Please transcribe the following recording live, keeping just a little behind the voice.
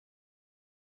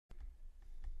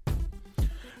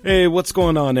Hey, what's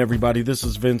going on, everybody? This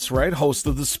is Vince Wright, host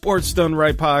of the Sports Done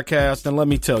Right podcast, and let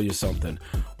me tell you something.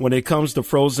 When it comes to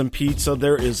frozen pizza,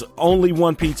 there is only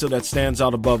one pizza that stands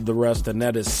out above the rest, and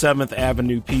that is 7th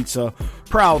Avenue Pizza,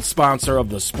 proud sponsor of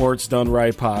the Sports Done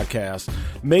Right podcast.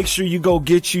 Make sure you go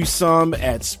get you some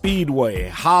at Speedway,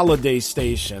 Holiday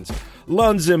Stations,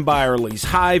 Lunds and Byerly's,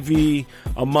 Hy-Vee,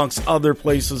 amongst other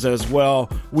places as well.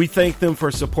 We thank them for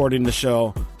supporting the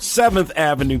show. 7th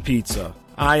Avenue Pizza.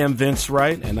 I am Vince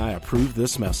Wright, and I approve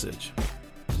this message.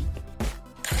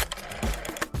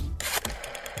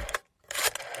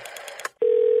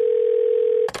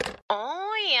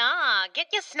 Oh, yeah. Get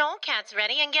your snowcats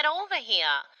ready and get over here.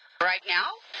 Right now?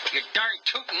 You darn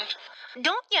tootin'.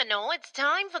 Don't you know it's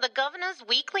time for the governor's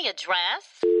weekly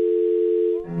address?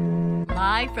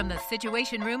 Live from the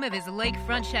Situation Room of his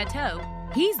lakefront chateau,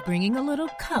 he's bringing a little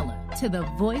color to the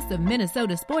voice of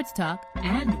Minnesota sports talk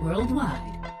and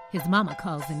worldwide. His mama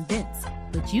calls him Vince,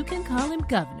 but you can call him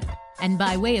Governor. And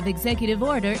by way of executive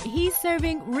order, he's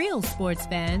serving real sports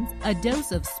fans a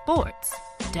dose of sports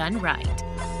done right. Caught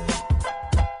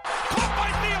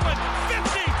by Thielen,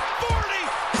 50, 40,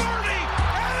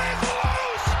 and it's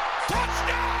loose!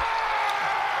 Touchdown!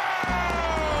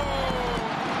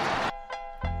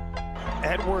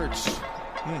 Edwards.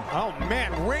 Oh,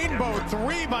 man. Rainbow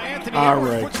three by Anthony All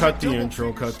Edwards. right, cut the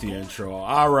intro.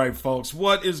 All right, folks,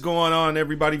 what is going on,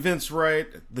 everybody? Vince Wright,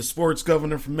 the sports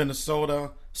governor from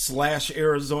Minnesota /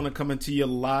 Arizona, coming to you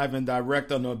live and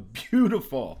direct on a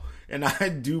beautiful, and I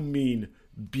do mean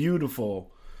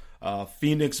beautiful,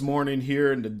 Phoenix morning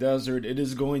here in the desert. It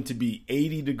is going to be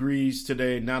 80 degrees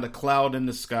today, not a cloud in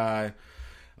the sky.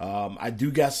 I do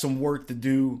got some work to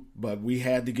do, but we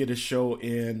had to get a show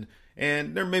in.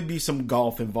 And there may be some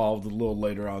golf involved a little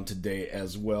later on today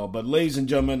as well. But ladies and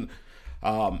gentlemen,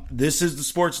 this is the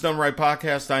Sports Done Right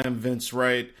podcast. I am Vince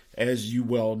Wright. As you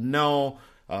well know,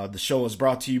 the show is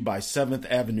brought to you by 7th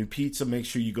Avenue Pizza. Make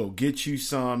sure you go get you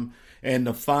some. And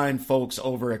the fine folks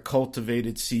over at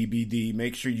Cultivated CBD,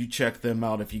 make sure you check them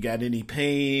out. If you got any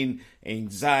pain,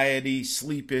 anxiety,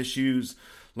 sleep issues,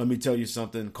 let me tell you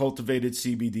something. Cultivated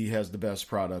CBD has the best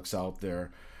products out there.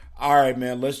 All right,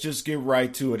 man, let's just get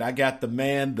right to it. I got the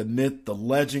man, the myth, the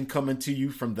legend coming to you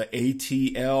from the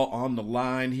ATL on the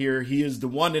line here. He is the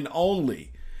one and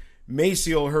only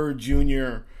Maceo Hurd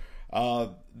Jr.,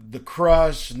 the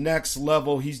crush, next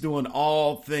level. He's doing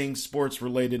all things sports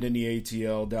related in the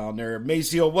ATL down there.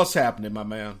 Maceo, what's happening, my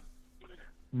man?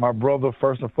 My brother,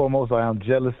 first and foremost, I am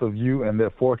jealous of you and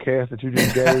that forecast that you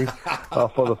just gave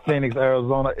for the Phoenix,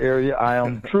 Arizona area. I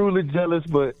am truly jealous,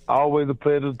 but always a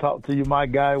pleasure to talk to you, my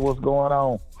guy. What's going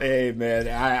on? Hey, man,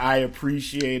 I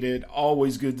appreciate it.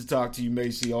 Always good to talk to you,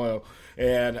 Maceo.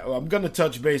 And I'm going to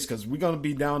touch base because we're going to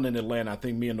be down in Atlanta. I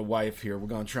think me and the wife here, we're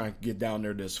going to try and get down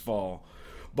there this fall.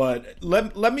 But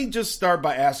let me just start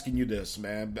by asking you this,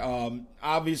 man.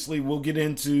 Obviously, we'll get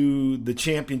into the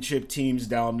championship teams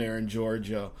down there in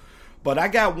Georgia. But I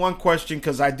got one question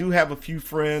because I do have a few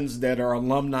friends that are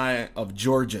alumni of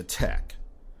Georgia Tech.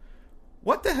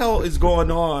 What the hell is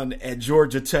going on at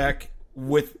Georgia Tech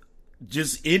with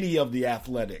just any of the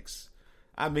athletics?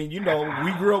 I mean, you know,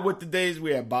 we grew up with the days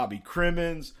we had Bobby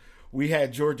Crimmins. We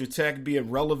had Georgia Tech being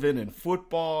relevant in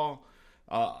football.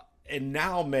 And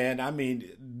now, man, I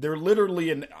mean, they're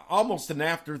literally almost an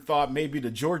afterthought maybe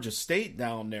to Georgia State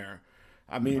down there.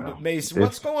 I mean, Mason,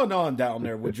 what's going on down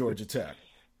there with Georgia Tech?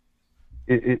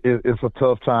 It's a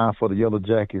tough time for the Yellow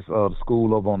Jackets, the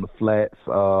school over on the flats.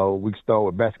 We start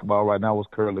with basketball right now, what's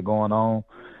currently going on.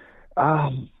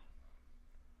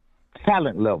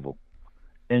 Talent level.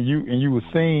 And you were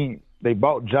seeing they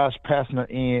brought Josh Pastner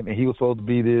in, and he was supposed to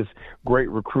be this great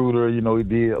recruiter. You know, he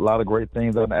did a lot of great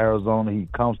things out in Arizona. He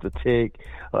comes to Tech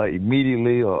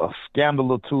immediately, a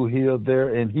scandal or two here or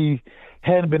there, and he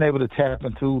hadn't been able to tap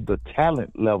into the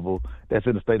talent level that's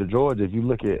in the state of Georgia. If you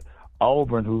look at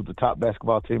Auburn, who's the top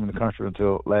basketball team in the country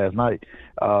until last night,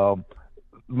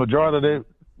 majority of their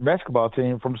basketball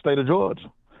team from the state of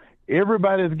Georgia.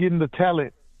 Everybody is getting the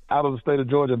talent out of the state of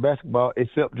Georgia in basketball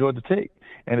except Georgia Tech.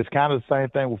 And it's kind of the same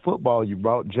thing with football. You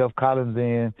brought Jeff Collins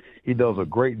in. He does a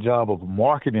great job of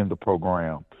marketing the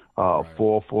program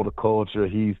for the culture.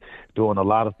 He's doing a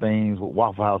lot of things with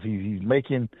Waffle House. He's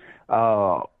making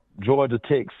Georgia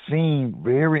Tech seem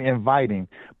very inviting,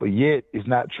 but yet it's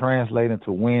not translating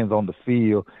to wins on the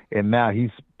field. And now he's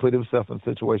put himself in a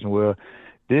situation where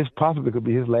this possibly could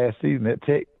be his last season at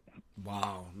Tech.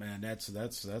 Wow, man,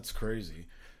 that's crazy.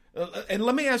 And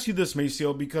let me ask you this,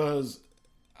 Maceo, because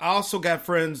I also got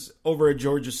friends over at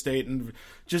Georgia State, and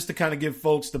just to kind of give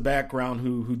folks the background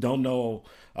who don't know,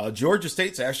 Georgia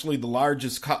State's actually the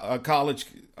largest college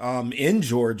in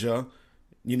Georgia.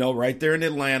 right there in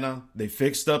Atlanta. They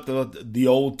fixed up the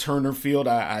old Turner Field.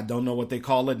 I don't know what they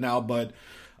call it now, but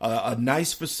a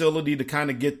nice facility to kind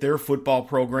of get their football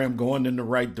program going in the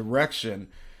right direction.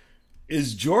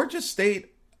 Is Georgia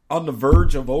State on the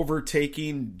verge of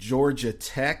overtaking Georgia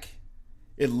Tech,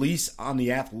 at least on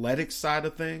the athletic side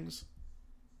of things?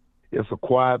 It's a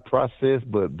quiet process,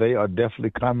 but they are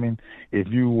definitely coming. If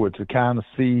you were to kind of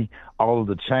see all of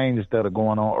the changes that are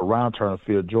going on around Turner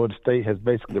Field, Georgia State has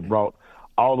basically brought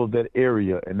all of that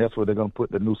area, and that's where they're going to put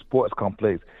the new sports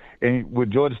complex. And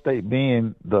with Georgia State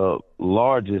being the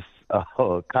largest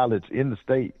college in the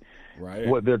state, right,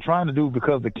 what they're trying to do,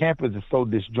 because the campus is so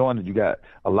disjointed, you got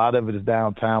a lot of it is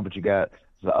downtown, but you got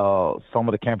some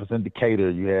of the campus in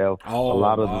Decatur. You have a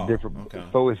lot of the different. Okay.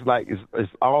 So it's like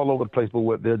it's all over the place. But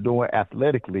what they're doing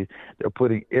athletically, they're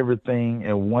putting everything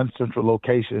in one central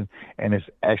location, and it's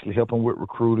actually helping with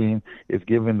recruiting. It's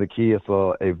giving the kids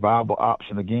a viable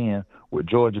option again, with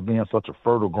Georgia being such a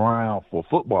fertile ground for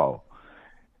football.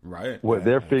 Right. What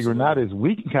they're figuring out is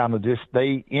we can kind of just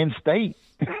stay in state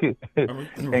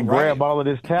and grab all of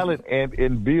this talent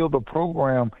and build a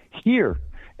program here.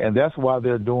 And that's why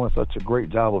they're doing such a great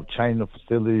job of changing the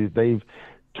facilities.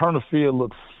 Turner Field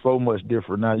looks so much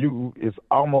different now. It's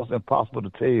almost impossible to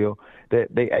tell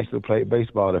that they actually played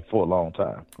baseball there for a long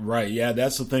time. Right. Yeah,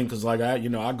 that's the thing. Because I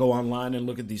go online and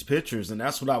look at these pictures, and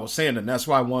that's what I was saying, and that's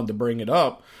why I wanted to bring it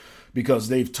up, because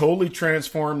they've totally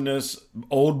transformed this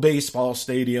old baseball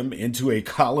stadium into a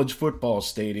college football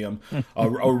stadium,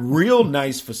 a real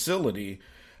nice facility.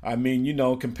 I mean,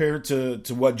 compared to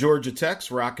what Georgia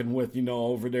Tech's rocking with,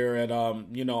 over there at,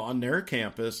 on their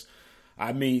campus.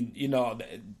 I mean,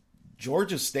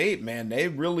 Georgia State, man, they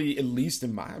really, at least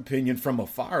in my opinion, from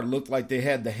afar, looked like they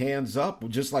had the hands up,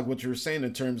 just like what you were saying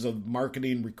in terms of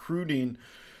marketing, recruiting.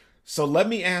 So let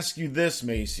me ask you this,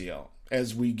 Maceo,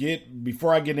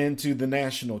 before I get into the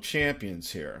national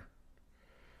champions here,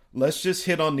 let's just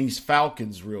hit on these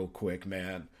Falcons real quick,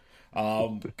 man.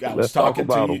 I was talking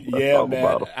to you. Yeah,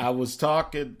 man. I was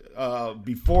talking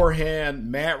beforehand,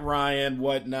 Matt Ryan,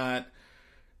 whatnot.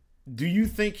 Do you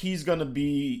think he's going to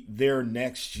be there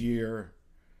next year?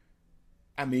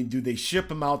 I mean, do they ship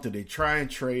him out? Do they try and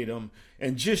trade him?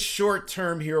 And just short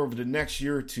term here over the next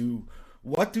year or two,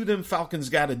 what do them Falcons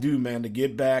got to do, man, to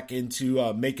get back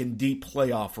into making deep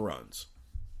playoff runs?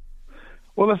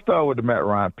 Well, let's start with the Matt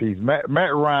Ryan piece. Matt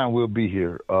Ryan will be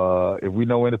here. If we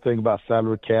know anything about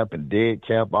salary cap and dead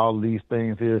cap, all of these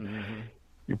things here,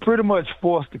 you're pretty much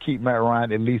forced to keep Matt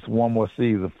Ryan at least one more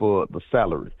season for the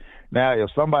salary. Now, if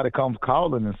somebody comes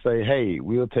calling and say, hey,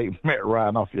 we'll take Matt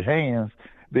Ryan off your hands,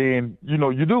 then,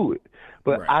 you do it.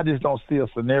 But right. I just don't see a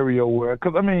scenario where –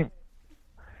 because, I mean,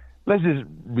 let's just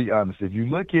be honest. If you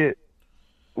look at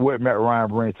what Matt Ryan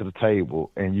brings to the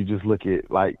table, and you just look at,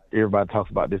 like, everybody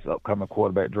talks about this upcoming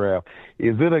quarterback draft,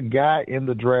 is it a guy in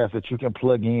the draft that you can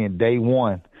plug in day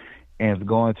one and is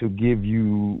going to give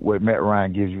you what Matt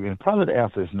Ryan gives you? And probably the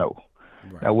answer is no.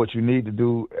 Right. Now, what you need to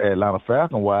do Atlanta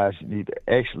Falcon-wise,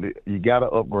 you got to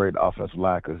upgrade the offensive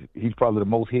line, because he's probably the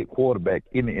most hit quarterback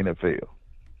in the NFL.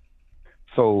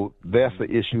 So that's the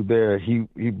issue there. He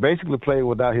basically played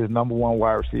without his number one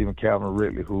wide receiver, Calvin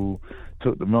Ridley, who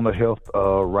took the mental health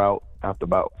route after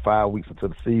about 5 weeks into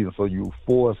the season. So you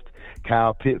forced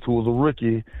Kyle Pitts, who was a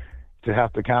rookie, to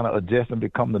have to kind of adjust and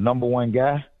become the number one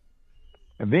guy.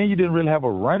 And then you didn't really have a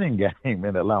running game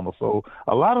in Atlanta. So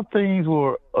a lot of things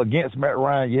were against Matt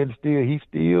Ryan, yet he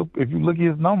still, if you look at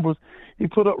his numbers, he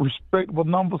put up respectable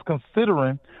numbers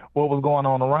considering what was going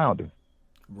on around him.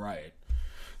 Right.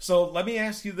 So let me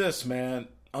ask you this, man.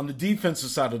 On the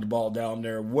defensive side of the ball down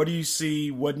there, what do you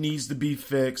see? What needs to be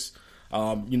fixed?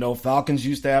 Falcons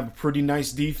used to have a pretty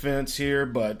nice defense here,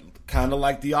 but kind of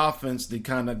like the offense, they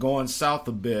kind of going south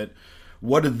a bit.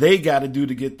 What do they got to do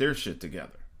to get their shit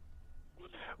together?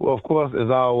 Well, of course,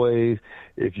 as always,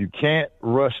 if you can't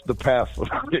rush the passer,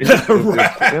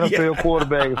 NFL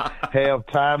quarterbacks have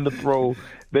time to throw,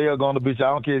 they are going to beat you. I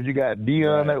don't care if you got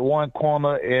Deion at one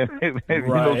corner and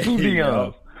two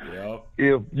Deions. Yep.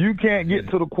 If you can't get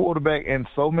to the quarterback, and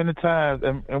so many times,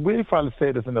 and we probably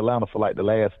said this in Atlanta for like the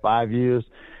last 5 years,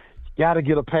 you got to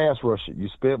get a pass rusher. You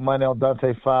spent money on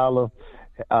Dante Fowler,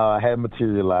 hadn't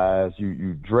materialized.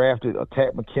 You drafted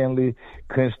Takk McKinley,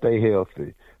 couldn't stay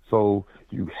healthy. So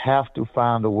you have to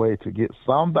find a way to get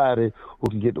somebody who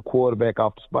can get the quarterback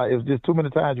off the spot. It's just too many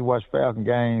times you watch Falcon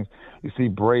games, you see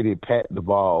Brady pat the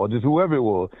ball, or just whoever it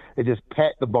was, they just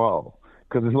pat the ball.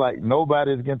 Because it's like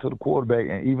nobody's getting to the quarterback.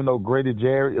 And even though Grady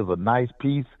Jarrett is a nice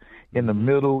piece in the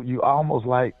middle, you almost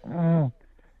like,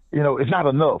 it's not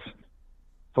enough.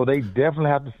 So they definitely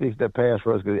have to fix that pass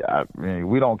rush. Because,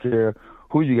 we don't care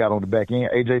who you got on the back end.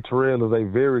 A.J. Terrell is a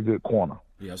very good corner.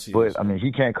 Yes, he but, is. I mean,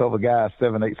 he can't cover guys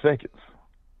 7-8 seconds.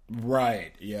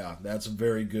 Right. Yeah, that's a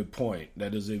very good point.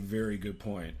 That is a very good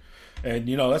point. And,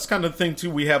 you know, that's kind of the thing, too,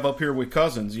 we have up here with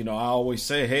Cousins. You know, I always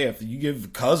say, hey, if you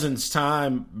give Cousins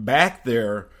time back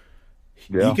there,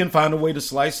 he can find a way to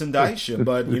slice and dice you.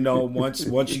 But, you know, once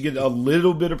you get a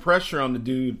little bit of pressure on the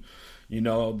dude, you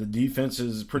know, the defense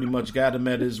has pretty much got him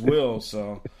at his will.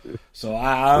 So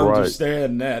I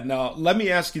understand that. Now, let me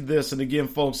ask you this. And again,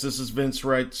 folks, this is Vince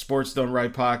Wright, Sports Done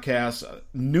Right podcast,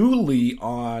 newly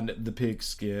on the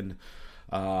Pigskin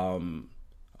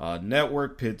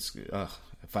Network.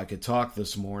 If I could talk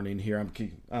this morning here,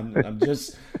 I'm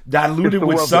just diluted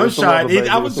with sunshine.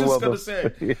 I was just going to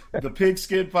say the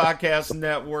Pigskin Podcast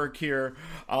Network here.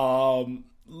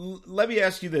 Let me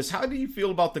ask you this. How do you feel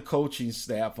about the coaching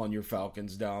staff on your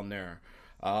Falcons down there?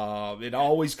 It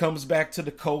always comes back to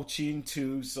the coaching,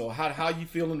 too. So how you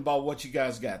feeling about what you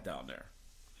guys got down there?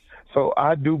 So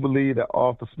I do believe that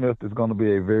Arthur Smith is going to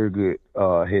be a very good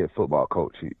head football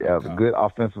coach. He has a good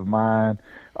offensive mind.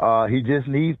 He just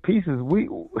needs pieces.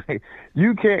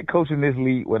 You can't coach in this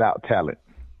league without talent.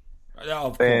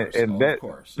 Of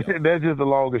course. Yeah. That's just the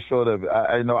long and short of it.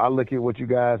 I look at what you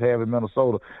guys have in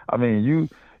Minnesota. I mean, you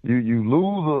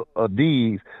lose a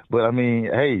Diggs, but I mean,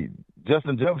 hey,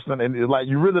 Justin Jefferson, and it's like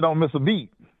you really don't miss a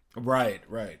beat. Right,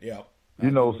 yeah. You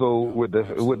know, so with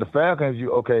the Falcons,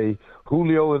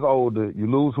 Julio is older. You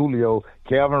lose Julio.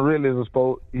 Calvin Ridley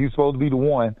he's supposed to be the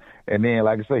one, and then,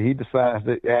 like I say, he decides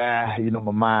that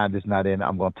my mind is not in it.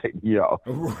 I'm going to take the year off.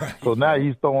 Right. So now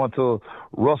he's throwing to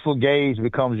Russell Gage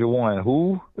becomes your one.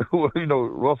 Who?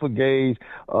 Russell Gage.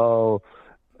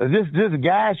 Just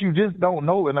guys you just don't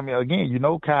know. And I mean, again, you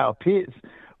know Kyle Pitts,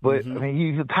 but I mean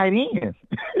he's a tight end.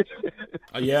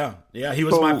 Yeah, he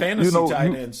was my fantasy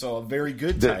tight end, so a very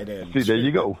good tight end. See, there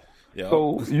you go. Yep.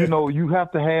 So, you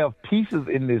have to have pieces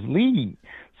in this league.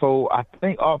 So I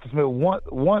think Arthur Smith,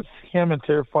 once him and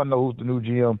Terry Fontenot, who's the new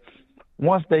GM,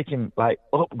 once they can,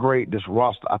 upgrade this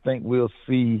roster, I think we'll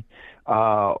see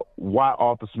why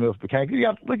Arthur Smith became. You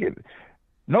have to look at it.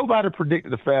 Nobody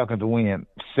predicted the Falcons to win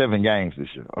 7 games this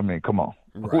year. I mean, come on.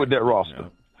 Right. With that roster.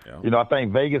 Yeah. I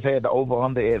think Vegas had the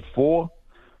over-under at 4.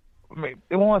 I mean,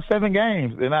 they won 7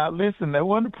 games. And they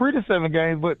won the pretty 7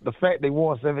 games, but the fact they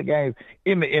won 7 games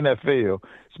in the NFL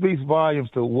speaks volumes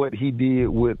to what he did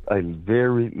with a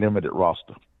very limited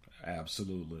roster.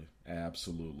 Absolutely.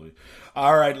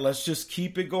 All right, let's just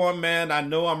keep it going, man. I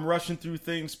know I'm rushing through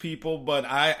things, people, but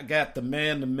I got the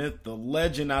man, the myth, the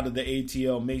legend out of the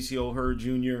ATL, Maceo Hurd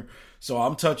Jr., so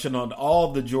I'm touching on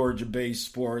all the Georgia-based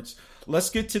sports. Let's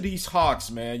get to these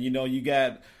Hawks, man. You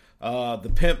got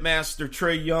the Pimp Master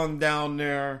Trae Young down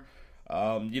there.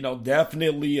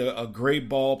 Definitely a great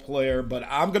ball player. But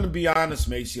I'm going to be honest,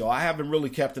 Maceo, I haven't really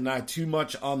kept an eye too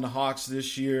much on the Hawks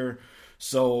this year.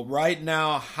 So right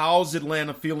now, how's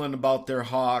Atlanta feeling about their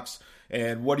Hawks?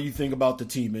 And what do you think about the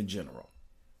team in general?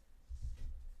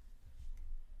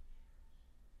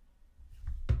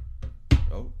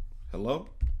 Oh, hello?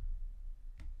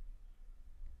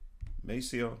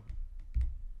 Maceo?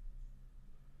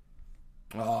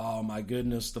 Oh, my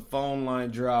goodness. The phone line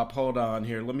dropped. Hold on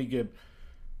here. Let me get...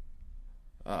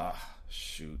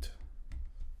 shoot.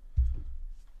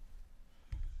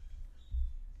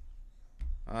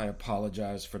 I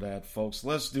apologize for that, folks.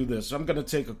 Let's do this. I'm going to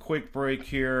take a quick break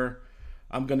here.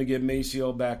 I'm going to get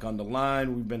Maceo back on the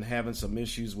line. We've been having some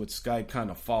issues with Skype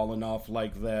kind of falling off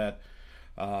like that.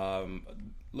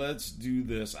 Let's do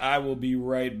this. I will be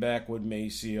right back with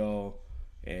Maceo.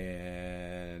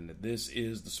 And this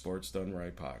is the Sports Done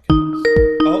Right podcast.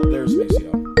 Oh, there's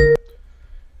Maceo.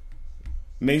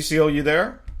 Maceo, you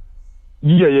there?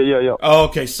 Yeah. Oh,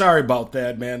 okay, sorry about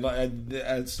that, man.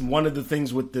 It's one of the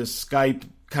things with this Skype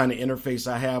kind of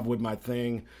interface I have with my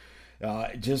thing.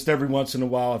 Just every once in a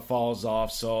while it falls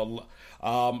off. So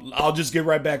I'll just get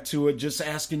right back to it. Just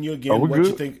asking you again what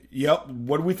you think. Yep.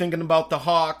 What are we thinking about the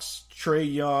Hawks,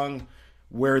 Trae Young?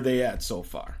 Where are they at so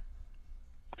far?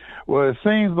 Well, it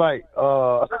seems like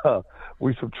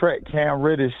we subtract Cam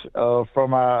Reddish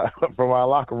from our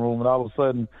locker room, and all of a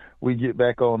sudden we get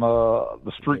back on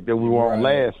the streak that we were on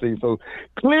last season. So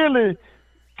clearly,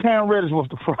 Cam Reddish was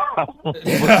the problem. But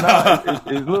now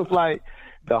it looks like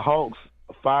the Hawks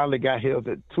finally got hit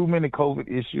with too many COVID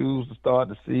issues to start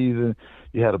the season.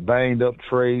 You had a banged-up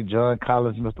Trae. John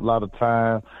Collins missed a lot of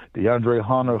time. DeAndre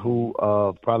Hunter, who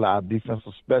probably our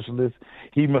defensive specialist,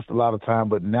 he missed a lot of time.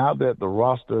 But now that the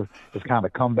roster has kind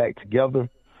of come back together,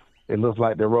 it looks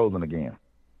like they're rolling again.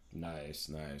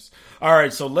 Nice. All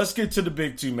right, so let's get to the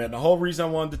big two, man. The whole reason I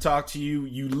wanted to talk to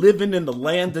you living in the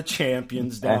land of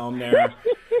champions down there.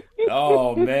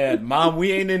 Oh, man. Mom,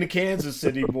 we ain't in Kansas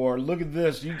City anymore. Look at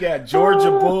this. You got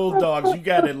Georgia Bulldogs. You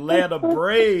got Atlanta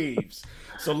Braves.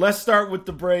 So let's start with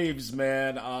the Braves,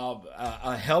 man.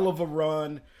 A hell of a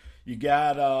run. You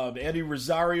got Eddie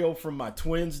Rosario from my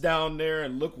Twins down there,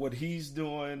 and look what he's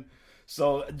doing.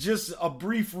 So just a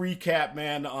brief recap,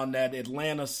 man, on that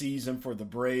Atlanta season for the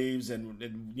Braves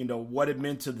and you know, what it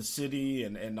meant to the city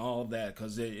and all that,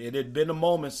 because it had been a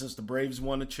moment since the Braves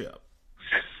won a chip.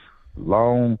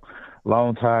 Long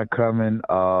time coming.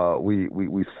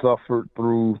 We suffered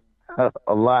through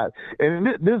a lot. And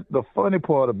this the funny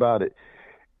part about it.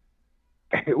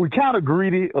 We kind of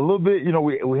greedy a little bit. You know,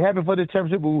 we happy for the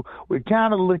championship, but we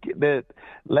kind of look at that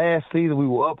last season. We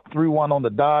were up 3-1 on the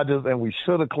Dodgers, and we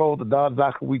should have closed the Dodgers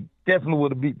out. We definitely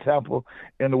would have beat Tampa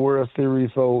in the World Series.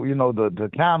 So, you know, the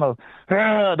kind of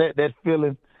that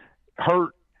feeling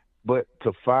hurt. But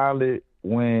to finally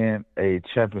win a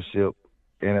championship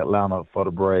in Atlanta for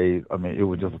the Braves, I mean, it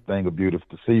was just a thing of beauty.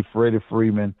 To see Freddie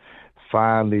Freeman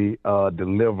finally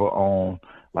deliver on,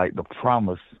 like, the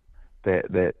promise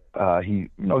that he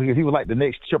was like the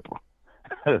next Chipper,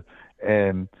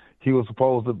 and he was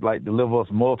supposed to like deliver us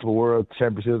multiple world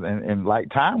championships, and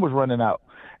like time was running out.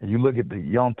 And you look at the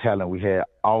young talent we had,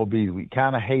 all these. We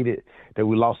kind of hated that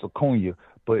we lost Acuna,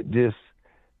 but just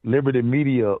Liberty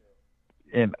Media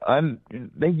and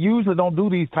they usually don't do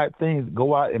these type things.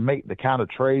 Go out and make the kind of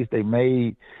trades they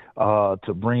made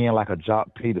to bring in like a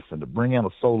Jock Peterson, to bring in a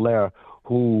Soler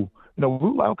who. You know, we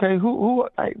were like, okay, who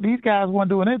like, these guys weren't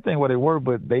doing anything where they were,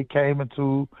 but they came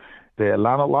into the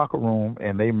Atlanta locker room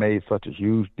and they made such a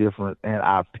huge difference. And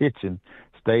our pitching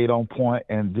stayed on point,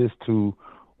 and just to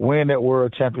win that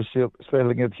World Championship,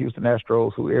 especially against Houston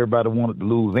Astros, who everybody wanted to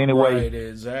lose anyway. Right,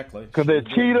 exactly. Because they're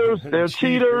cheaters. They're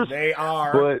cheaters. They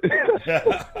are. But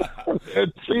they're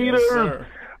cheaters. Yes,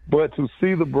 but to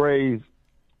see the Braves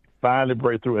finally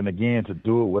break through, and again to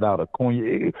do it without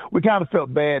Acuna. We kind of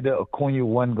felt bad that Acuna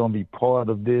wasn't going to be part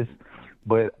of this,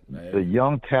 but the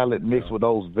young talent mixed with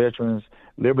those veterans,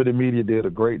 Liberty Media did a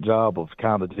great job of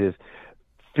kind of just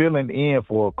filling in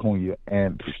for Acuna.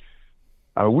 And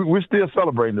we're still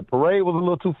celebrating. The parade was a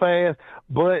little too fast,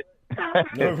 but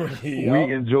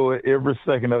we enjoyed every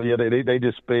second of it. They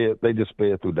just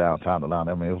sped through downtown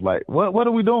Atlanta. I mean, it was like, what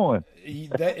are we doing?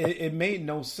 It made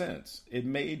no sense. It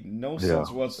made no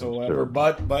sense whatsoever.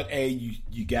 But hey,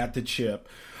 you got the chip.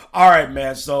 All right,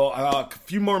 man. So a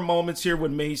few more moments here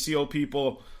with Maceo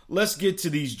people. Let's get to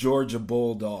these Georgia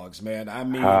Bulldogs, man. I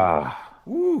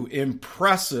mean,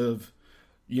 impressive.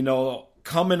 You know,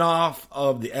 coming off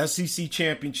of the SEC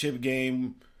championship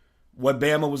game, what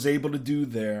Bama was able to do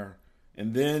there.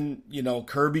 And then, you know,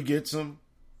 Kirby gets them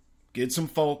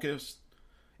focused,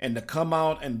 and to come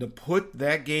out and to put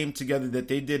that game together that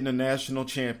they did in the national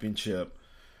championship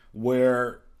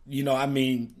where, you know, I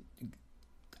mean,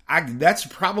 that's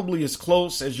probably as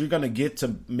close as you're going to get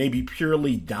to maybe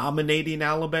purely dominating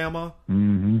Alabama.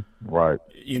 Mm-hmm. Right.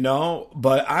 You know,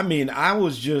 but I mean, I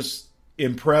was just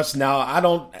impressed. Now, I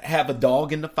don't have a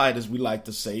dog in the fight, as we like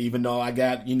to say, even though I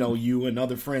got, you know, you and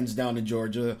other friends down in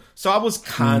Georgia. So I was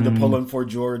kind of pulling for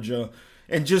Georgia,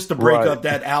 and just to break up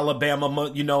that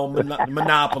Alabama, you know,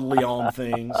 monopoly on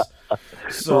things.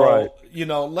 So, you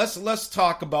know, let's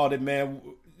talk about it, man.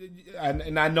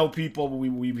 And I know people,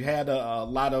 we've had a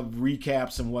lot of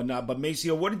recaps and whatnot, but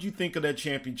Maceo, what did you think of that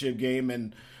championship game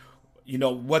and, you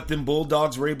know, what them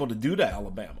Bulldogs were able to do to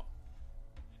Alabama?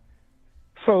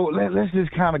 So let's just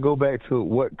kind of go back to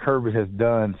what Kirby has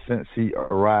done since he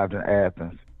arrived in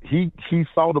Athens. He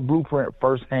saw the blueprint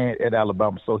firsthand at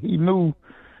Alabama, so he knew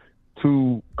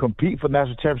to compete for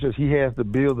national championships, he has to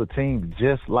build a team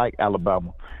just like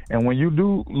Alabama. And when you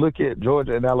do look at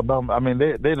Georgia and Alabama, I mean,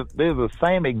 they're the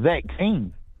same exact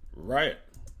team. Right.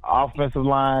 Offensive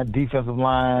line, defensive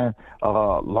line,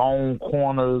 long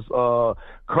corners.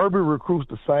 Kirby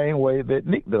recruits the same way that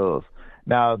Nick does.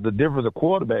 Now, the difference of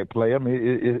quarterback play, I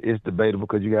mean, it's debatable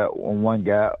because you got on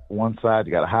one side,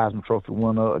 you got a Heisman Trophy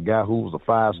winner, a guy who was a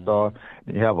 5-star.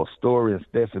 Then you have a story in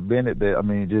Stetson Bennett that, I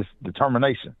mean, just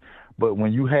determination. But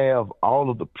when you have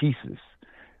all of the pieces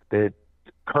that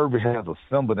Kirby has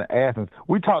assembled in Athens,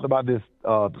 we talked about this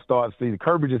to start the season.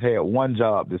 Kirby just had one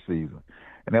job this season,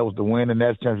 and that was to win the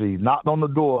national championship. He knocked on the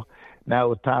door.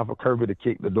 Now it's time for Kirby to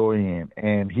kick the door in,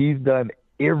 and he's done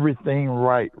everything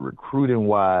right,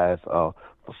 recruiting-wise,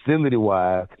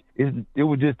 facility-wise. It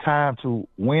was just time to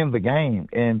win the game.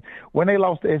 And when they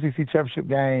lost the SEC championship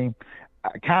game,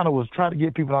 I kind of was trying to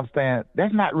get people to understand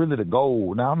that's not really the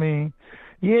goal. Now, I mean,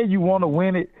 yeah, you want to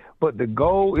win it, but the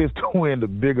goal is to win the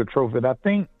bigger trophy. And I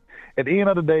think at the end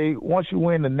of the day, once you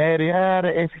win the Natty,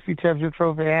 the SEC championship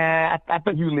trophy, I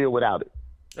think you live without it.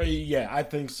 Yeah, I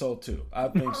think so too. I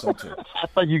think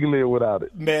you can live without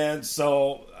it. Man,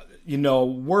 so,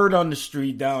 word on the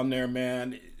street down there,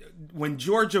 man, when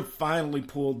Georgia finally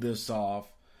pulled this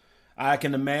off, I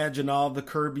can imagine all the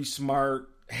Kirby Smart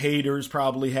haters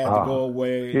probably had to go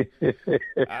away. Hey,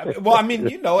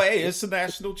 it's a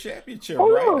national championship,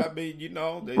 right? Yeah. I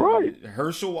mean, right.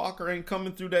 Herschel Walker ain't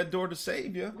coming through that door to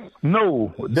save you.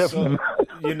 No, definitely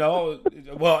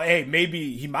not.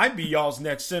 Maybe he might be y'all's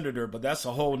next senator, but that's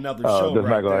a whole nother show. That's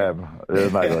not gonna happen.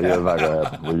 It's not gonna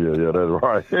happen. Yeah, that's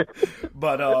right.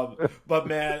 But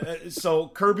man, so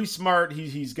Kirby Smart,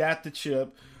 he's got the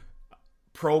chip.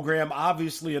 Program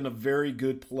obviously in a very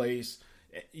good place.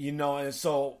 And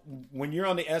so when you're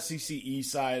on the SEC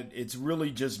East side, it's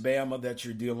really just Bama that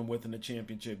you're dealing with in the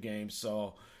championship game.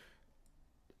 So,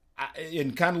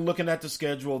 in kind of looking at the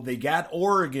schedule, they got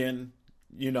Oregon,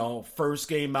 first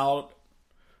game out.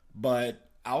 But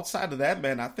outside of that,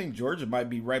 man, I think Georgia might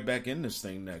be right back in this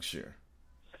thing next year.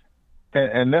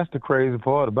 And that's the crazy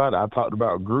part about it. I talked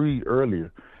about greed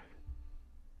earlier.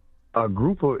 A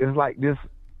group of, it's like this.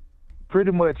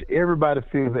 Pretty much everybody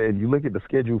feels that, and you look at the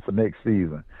schedule for next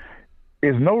season,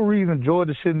 there's no reason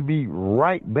Georgia shouldn't be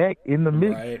right back in the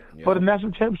mix for the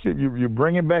national championship. You're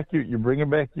bringing back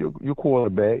your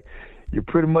quarterback.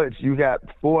 You got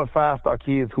 4 and 5 star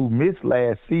kids who missed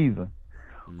last season,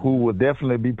 who will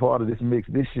definitely be part of this mix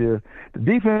this year. The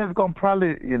defense is going to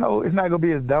probably, it's not going to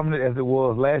be as dominant as it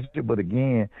was last year, but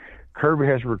again, Kirby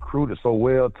has recruited so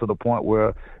well to the point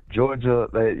where Georgia,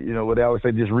 what they always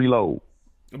say, just reload.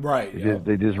 Right.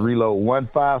 They just reload 1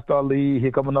 5-star lead,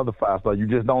 here come another 5-star. You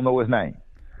just don't know his name.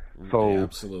 So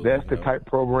that's the type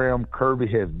program Kirby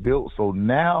has built. So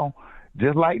now,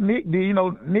 just like Nick did,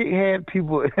 Nick had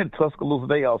people in Tuscaloosa,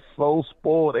 they are so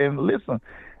spoiled. And listen,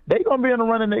 they're going to be in the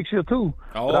running next year too.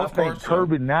 But I think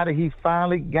Kirby, now that he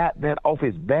finally got that off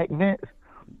his back, Vince,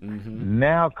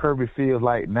 now Kirby feels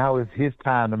like now it's his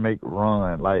time to make a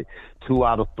run, like 2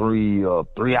 out of 3 or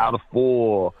 3 out of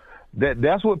 4.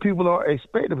 That's what people are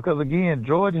expecting because, again,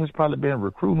 Georgia has probably been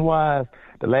recruiting-wise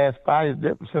the last 5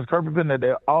 years. Since Kirby been there,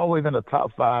 they're always in the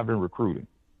top 5 in recruiting.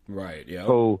 Right, yeah.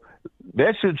 So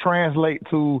that should translate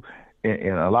to,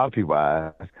 in a lot of people's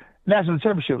eyes, national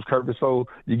championships, Kirby. So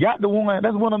you got the one.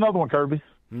 Let's win another one, Kirby.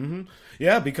 Mm-hmm.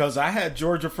 Yeah, because I had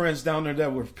Georgia friends down there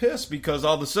that were pissed because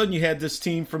all of a sudden you had this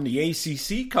team from the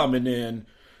ACC coming in,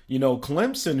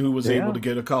 Clemson, who was able to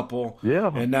get a couple. Yeah.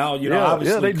 And now,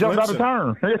 obviously they jumped out of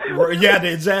turn. Yeah,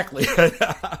 exactly.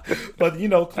 But,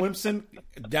 Clemson,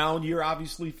 down year,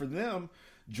 obviously, for them.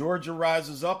 Georgia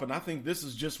rises up, and I think this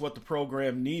is just what the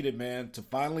program needed, man, to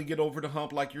finally get over the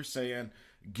hump, like you're saying,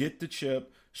 get the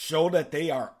chip, show that they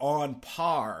are on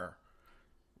par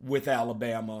with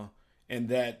Alabama, and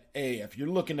that, hey, if you're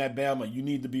looking at Bama, you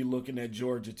need to be looking at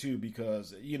Georgia too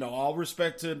because, all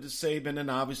respect to Saban and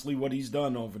obviously what he's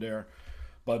done over there.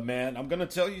 But, man, I'm going to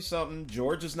tell you something.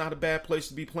 Georgia's not a bad place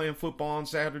to be playing football on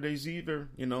Saturdays either.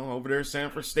 Over there at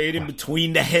Sanford Stadium,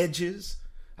 between the hedges.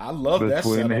 I love that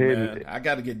setup, man. I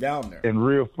got to get down there. And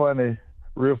real funny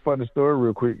story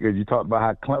real quick, because you talked about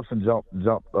how Clemson jumped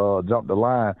the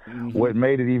line. Mm-hmm. What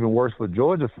made it even worse for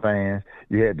Georgia fans,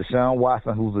 you had Deshaun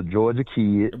Watson, who's a Georgia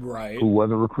kid, who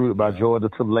wasn't recruited by Georgia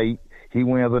till late. He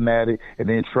wins a natty. And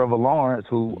then Trevor Lawrence,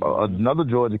 who another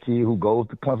Georgia kid who goes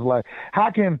to Clemson. Like,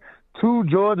 how can 2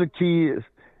 Georgia kids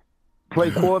play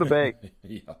quarterback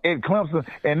in Clemson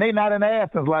and they not in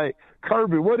Athens? Like,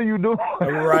 Kirby, what are you doing?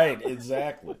 Right,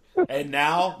 exactly. And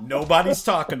now nobody's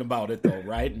talking about it, though,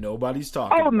 right? Nobody's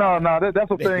talking. Oh, no, that's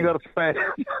a thing of the past.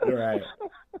 Right.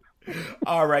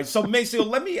 All right. So, Maceo,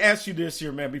 let me ask you this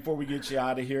here, man, before we get you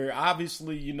out of here.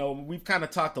 Obviously, we've kind of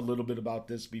talked a little bit about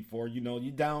this before. You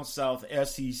down south,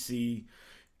 SEC,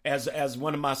 as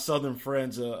one of my Southern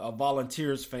friends, a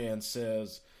Volunteers fan,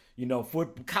 says,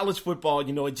 college football,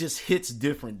 it just hits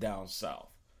different down south.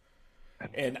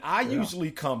 And I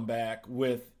usually come back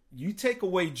with, you take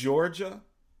away Georgia,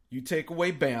 you take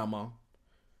away Bama,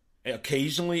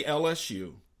 occasionally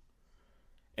LSU,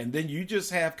 and then you just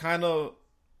have kind of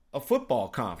a football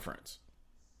conference.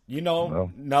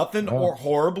 Nothing or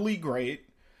horribly great.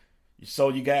 So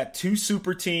you got 2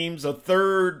 super teams, a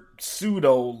third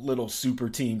pseudo little super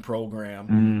team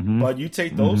program. But you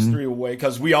take those 3 away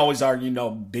because we always argue,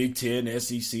 Big Ten,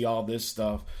 SEC, all this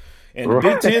stuff. And the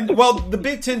Big Ten, the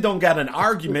Big Ten don't got an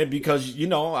argument because,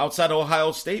 outside of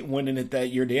Ohio State winning it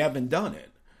that year, they haven't done it.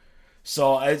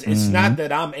 So it's not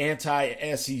that I'm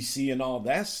anti-SEC and all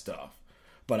that stuff.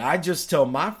 But I just tell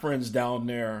my friends down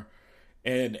there,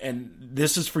 and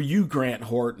this is for you, Grant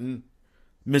Horton,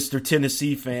 Mr.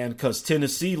 Tennessee fan, because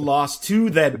Tennessee lost to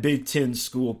that Big Ten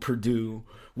school, Purdue,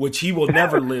 which he will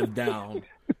never live down.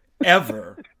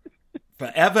 Ever.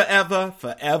 Forever, ever,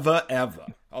 forever, ever.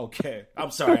 Okay.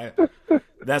 I'm sorry.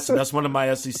 That's one of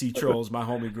my SEC trolls, my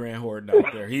homie Grant Horton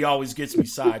out there. He always gets me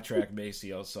sidetracked,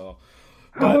 Maceo. So,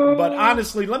 but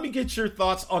honestly, let me get your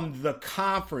thoughts on the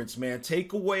conference, man.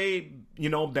 Take away,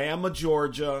 Bama,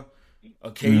 Georgia,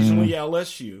 occasionally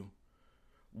LSU.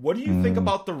 What do you think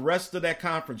about the rest of that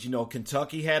conference?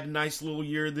 Kentucky had a nice little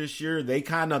year this year. They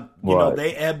kind of,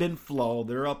 they ebb and flow.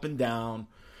 They're up and down.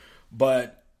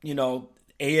 But,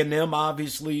 A&M,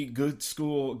 obviously, good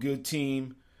school, good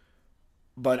team.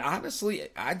 But honestly,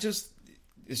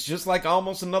 it's just like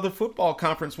almost another football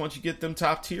conference once you get them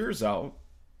top tiers out.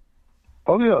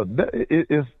 Oh, yeah.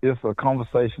 It's a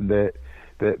conversation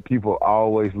that people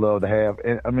always love to have.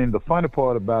 And, I mean, the funny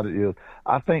part about it is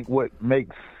I think what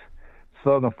makes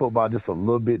Southern football just a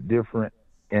little bit different,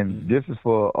 and this is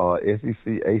for SEC,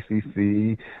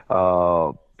 ACC,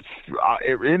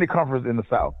 any conference in the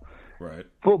South. Right.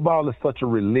 Football is such a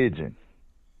religion.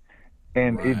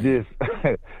 And it just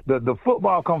the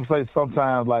football conversation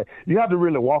sometimes, like, you have to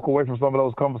really walk away from some of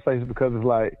those conversations because it's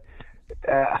like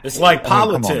it's like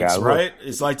politics, right?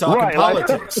 It's like talking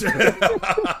politics.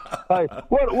 Like,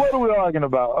 what are we arguing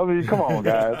about? I mean, come on,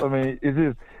 guys. I mean, it's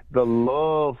just the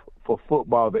love for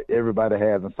football that everybody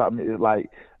has. And something, it's like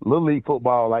Little League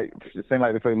football, like it seems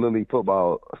like they play Little League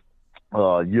football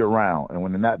year round, and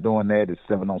when they're not doing that, it's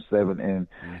 7-on-7, and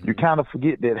you kind of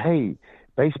forget that, hey,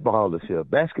 baseball is here,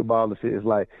 basketball is here. It's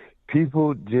like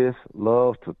people just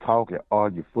love to talk and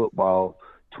argue football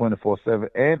 24/7.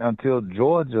 And until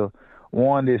Georgia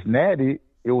won this natty,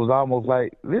 it was almost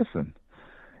like, listen,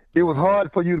 it was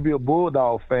hard for you to be a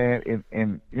Bulldog fan,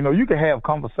 and you can have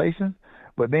conversations,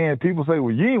 but then people say,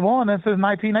 well, you ain't won that since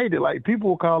 1980. Like,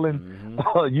 people were calling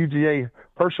UGA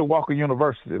Herschel Walker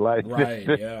University. Like,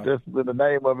 that's been the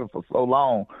name of it for so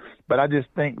long. But I just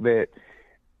think that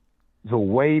the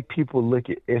way people look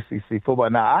at SEC football.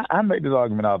 Now, I make this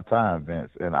argument all the time,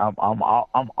 Vince, and I'm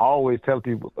always telling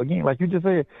people, again, like you just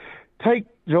said, take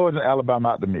Georgia and Alabama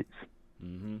out the mix.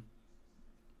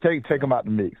 Take them out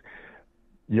the mix.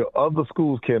 Your other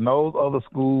schools, can those other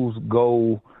schools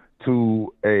go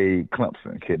to a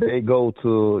Clemson? Can they go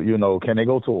to, can they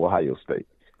go to Ohio State?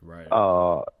 Right.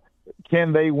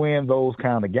 Can they win those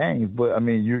kind of games? But, I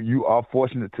mean, you are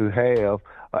fortunate to have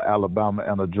Alabama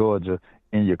and a Georgia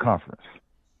in your conference.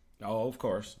 Oh, of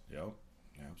course. Yep.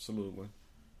 Absolutely.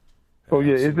 So,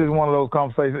 yeah, it's just one of those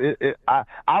conversations. I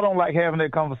don't like having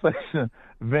that conversation,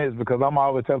 Vince, because I'm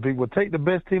always telling people, take the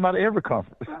best team out of every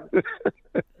conference.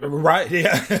 Right,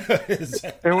 yeah.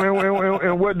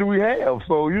 and what do we have?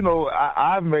 So,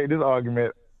 I've made this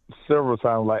argument several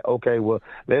times, like, okay, well,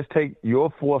 let's take your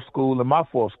fourth school and my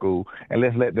fourth school, and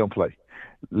let's let them play.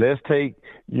 Let's take,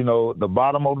 the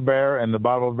bottom of the barrel and the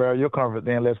bottom of the barrel of your conference,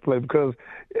 then let's play. Because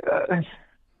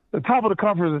the top of the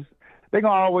conference, they're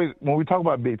going to always, when we talk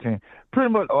about Big Ten,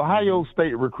 pretty much Ohio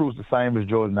State recruits the same as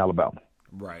Georgia and Alabama.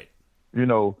 Right.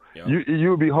 You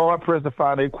would be hard-pressed to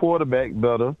find a quarterback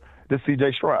better than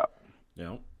C.J. Stroud.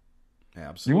 Yeah,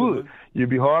 absolutely. You would. You'd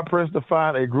be hard-pressed to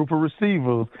find a group of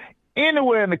receivers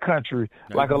anywhere in the country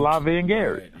like Olave and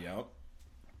Garrett. Right. Yep.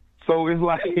 So it's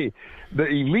like the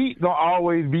elite don't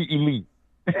always be elite.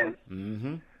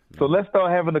 So let's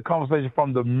start having the conversation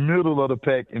from the middle of the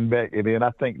pack and back, and then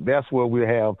I think that's where we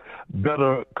have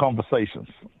better conversations.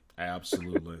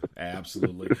 Absolutely.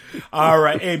 All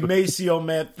right. Hey, Maceo,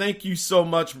 man, thank you so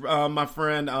much, my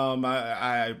friend.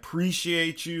 I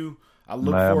appreciate you. I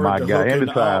look forward to hooking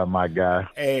anytime, up. My guy.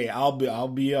 Hey, I'll be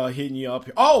hitting you up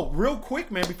here. Oh, real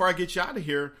quick, man, before I get you out of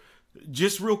here,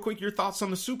 just real quick, your thoughts on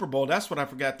the Super Bowl. That's what I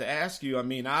forgot to ask you. I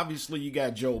mean, obviously, you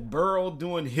got Joe Burrow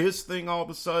doing his thing all of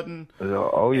a sudden.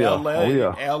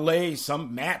 LA,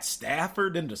 some Matt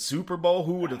Stafford in the Super Bowl.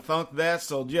 Who would have thought that?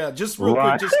 So, yeah, just real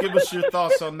quick, just give us your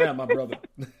thoughts on that, my brother.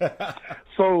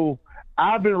 So,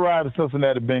 I've been riding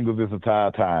Cincinnati Bengals this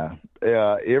entire time.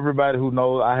 Everybody who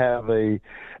knows, I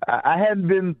hadn't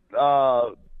been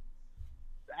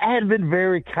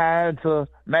very kind to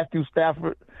Matthew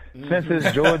Stafford since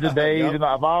his Georgia days.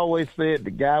 I've always said the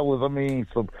guy was,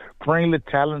 supremely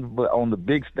talented, but on the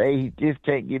big stage, he just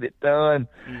can't get it done.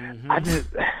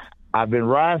 I've been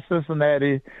riding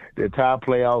Cincinnati the entire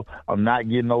playoff. I'm not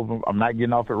getting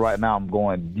off it right now. I'm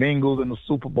going Bengals in the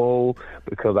Super Bowl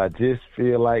because I just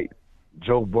feel like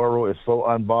Joe Burrow is so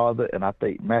unbothered, and I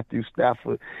think Matthew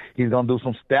Stafford, he's going to do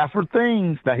some Stafford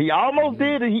things. Now, he almost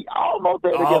did it. He almost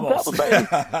did it against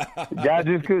Tampa Bay. Guy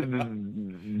just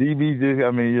couldn't. DB just,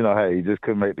 he just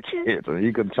couldn't make the catch. So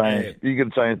he could change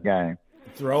the game.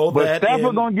 But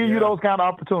Stafford going to give you those kind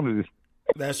of opportunities.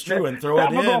 That's true, and throw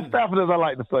it in. Stafford, as I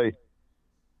like to say.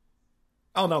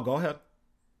 Oh, no, go ahead.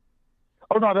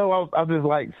 Oh, no, I was just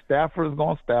like, Stafford's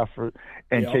going Stafford,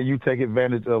 and can you take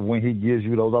advantage of when he gives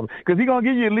you those opportunities? Because he's going to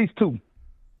give you at least 2.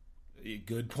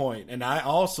 Good point. And I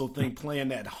also think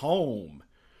playing at home,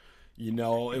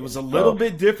 it was a little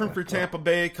bit different for Tampa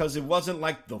Bay because it wasn't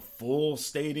like the full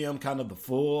stadium, kind of the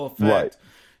full effect. Right.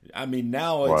 I mean,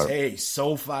 now it's,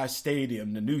 SoFi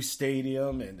Stadium, the new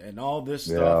stadium, and all this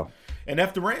stuff. And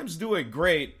if the Rams do it,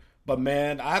 great. But,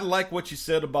 man, I like what you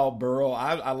said about Burrow.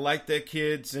 I like that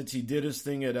kid since he did his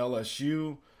thing at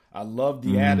LSU. I love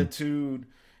the attitude.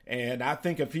 And I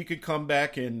think if he could come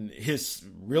back in his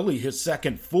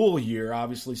second full year,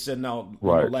 obviously sitting out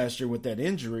last year with that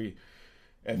injury,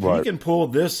 if he can pull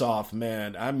this off,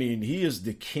 man, I mean, he is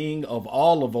the king of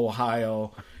all of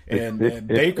Ohio. And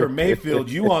Baker Mayfield,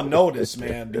 you on notice,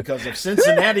 man, because if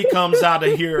Cincinnati comes out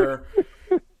of here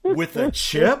with a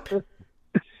chip –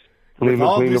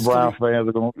 Cleveland Brown fans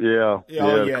are going,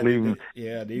 Cleveland,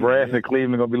 Brass and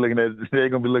Cleveland going to be looking at. They're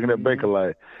going to be looking at Baker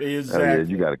like,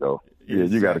 exactly. You got to go. Yeah,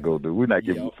 you got to go, dude. We're not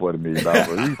giving you $40 million.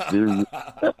 Are you serious?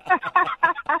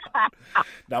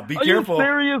 Now be careful. You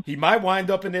serious? He might wind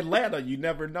up in Atlanta. You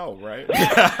never know, right?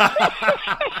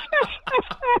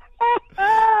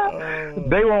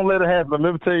 They won't let it happen.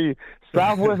 Let me tell you,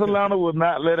 Southwest Atlanta will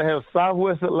not let it happen.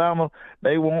 Southwest Atlanta,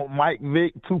 they want Mike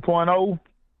Vick 2.0.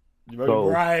 So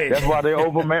that's why they're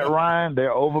over Matt Ryan.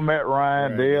 They're over Matt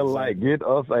Ryan. They're like, get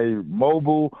us a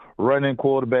mobile running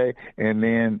quarterback, and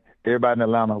then everybody in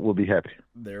Atlanta will be happy.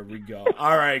 There we go.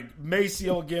 All right.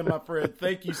 Maceo again, my friend.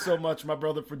 Thank you so much, my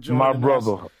brother, for joining us. My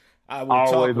brother. I will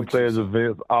always a pleasure,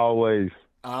 Vince. Always.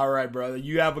 All right, brother.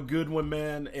 You have a good one,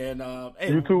 man. And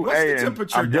hey, you too. What's the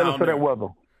temperature I'm jealous down of there? that weather.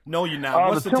 No, you're not.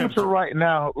 What's the temperature right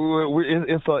now?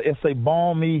 It's a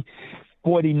balmy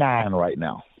 49 right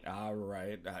now. All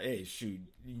right. Hey, shoot.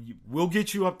 We'll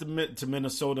get you up to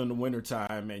Minnesota in the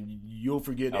wintertime, and you'll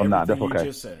forget everything you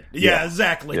just said. Yeah,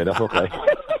 exactly. Yeah, that's okay.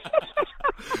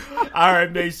 All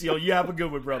right, Maceo. You have a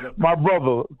good one, brother. My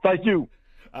brother. Thank you.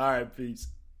 All right, peace.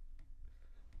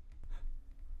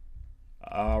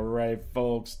 All right,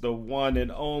 folks. The one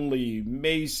and only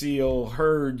Maceo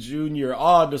Hurd Jr.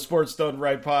 on the Sports Done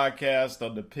Right podcast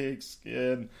on the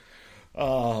Pigskin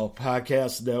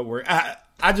Podcast Network.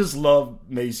 I just love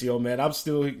Maceo, man. I'm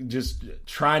still just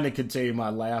trying to contain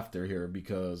my laughter here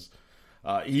because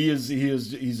he's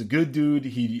a good dude.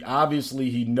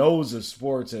 He knows his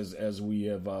sports as we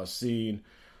have seen.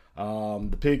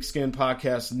 The Pigskin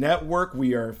Podcast Network,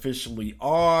 we are officially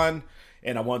on,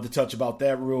 and I wanted to touch about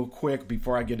that real quick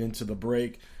before I get into the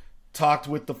break. Talked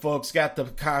with the folks, got the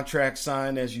contract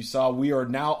signed, as you saw. We are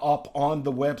now up on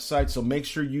the website, so make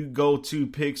sure you go to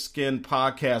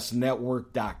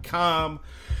pigskinpodcastnetwork.com,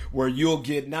 where you'll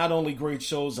get not only great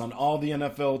shows on all the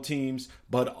NFL teams,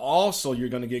 but also you're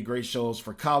going to get great shows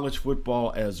for college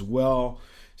football as well.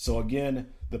 So again,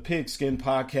 the Pigskin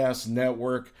Podcast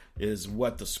Network is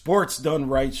what the Sports Done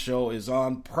Right show is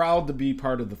on. Proud to be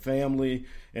part of the family.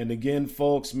 And again,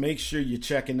 folks, make sure you're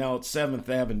checking out 7th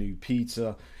Avenue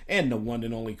Pizza and the one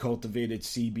and only Cultivated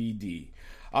CBD.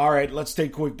 All right, let's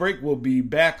take a quick break. We'll be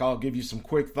back. I'll give you some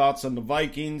quick thoughts on the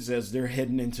Vikings as they're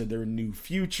heading into their new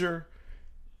future.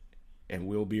 And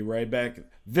we'll be right back.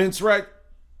 Vince Wright,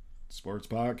 Sports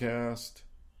Podcast.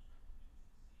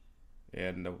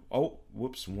 And,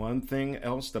 one thing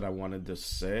else that I wanted to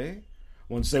say.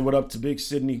 I want to say what up to Big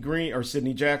Sidney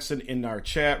Jackson in our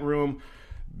chat room.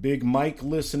 Big Mike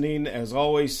listening, as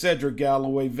always. Cedric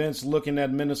Galloway, Vince looking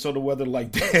at Minnesota weather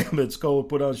like, damn, it's cold.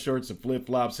 Put on shorts and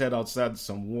flip-flops. Head outside to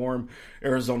some warm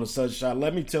Arizona sunshine.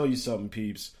 Let me tell you something,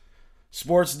 peeps.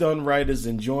 Sports Done Right is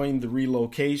enjoying the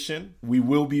relocation. We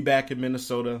will be back in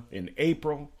Minnesota in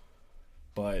April.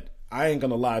 But I ain't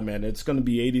going to lie, man. It's going to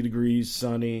be 80 degrees,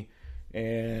 sunny.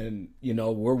 And,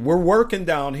 we're working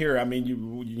down here. I mean,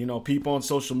 you know, people on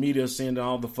social media seeing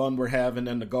all the fun we're having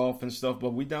and the golf and stuff, but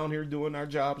we down here doing our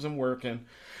jobs and working.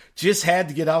 Just had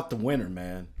to get out the winter,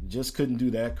 man. Just couldn't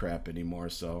do that crap anymore.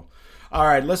 So, all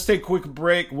right, let's take a quick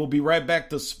break. We'll be right back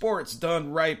to Sports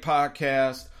Done Right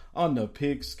podcast on the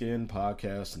Pigskin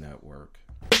Podcast Network.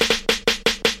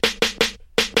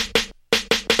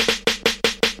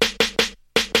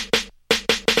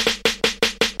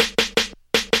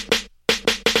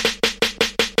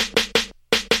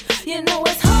 You know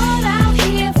it's hard out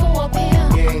here for a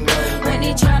pimp when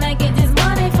he tryna get this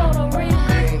money for the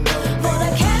rent, for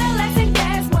the Cadillacs and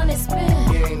gas money spent,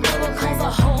 will cause a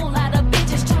whole lot of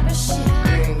bitches jumping shit.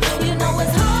 You know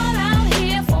it's hard out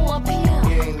here for a pimp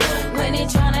when he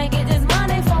tryna get this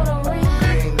money for the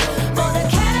rent, for the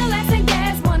Cadillacs and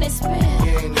gas money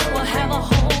spent, will have a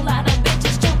whole lot of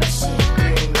bitches jumping shit.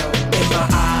 In my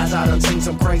eyes, I done seen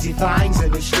some crazy things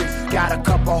in the streets. Got a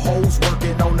couple hoes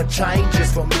working on the chain just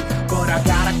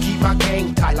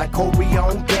like Kobe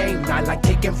on game night, like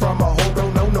taking from a hoe,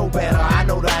 don't know no better. I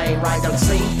know that ain't right. Done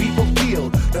seen people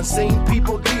killed, done seen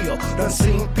people deal, done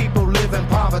seen people live in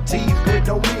poverty with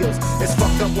no meals. It's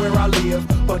fucked up where I live,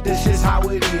 but this is how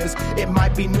it is. It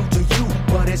might be new to you,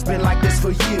 but it's been like this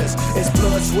for years. It's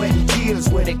blood, sweat, and tears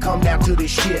when it come down to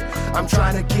this shit. I'm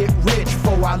trying to get rich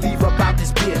before I leave about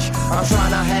this bitch. I'm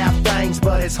trying to have things,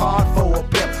 but it's hard for a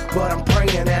pimp. But I'm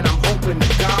praying and I'm hoping to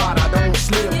God I don't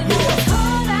slip. You know it's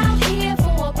hard out here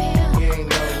for a pimp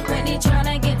when he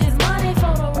tryna get this money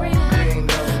for the rent,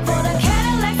 for the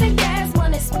Cadillacs and gas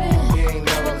money spent,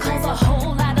 because a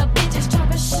whole lot of bitches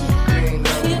dropping shit.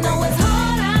 You know it's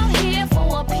hard out here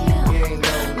for a pimp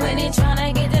when he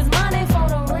tryna get this money for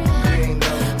the rent,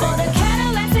 for the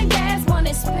Cadillacs and gas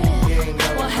money spent,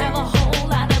 will have a whole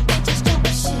lot of bitches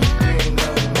dropping shit.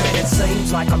 Man, it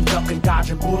seems like I'm ducking,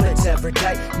 dodging bullets every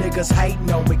day. Niggas hating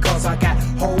on me cause I got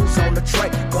hoes on the tray,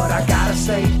 but I gotta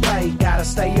stay paid, gotta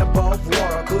stay above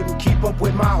water. Couldn't keep up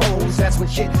with my hoes, that's when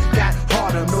shit got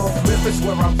harder. North Memphis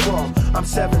where I'm from, I'm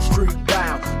 7th Street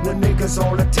bound. The niggas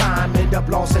all the time end up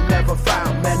lost and never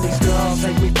found. Man, these girls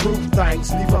take me through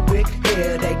things, leave a big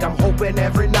headache. I'm hoping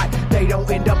every night they don't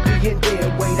end up being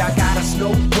dead. Wait, I got a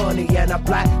snow bunny and a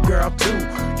black girl too.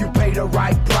 You pay the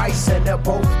right price and they'll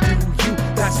both do you.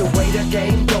 That's the way the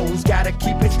game goes. Gotta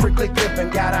keep it strictly gripping.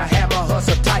 Gotta have a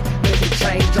hustle tight. Maybe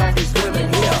change all these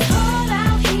women here. It's hard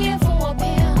out here for a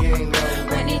pimp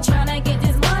when he tryna get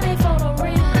this money for the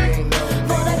rent,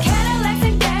 for the Cadillacs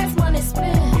and gas money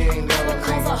spent,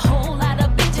 because a whole lot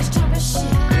of bitches dropping shit.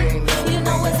 You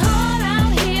know it's hard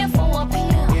out here for a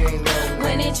pimp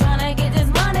when he tryna get this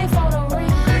money for the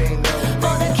rent,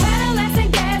 for the Cadillacs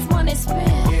and gas money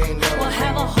spent, will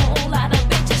have a whole lot of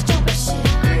bitches dropping shit.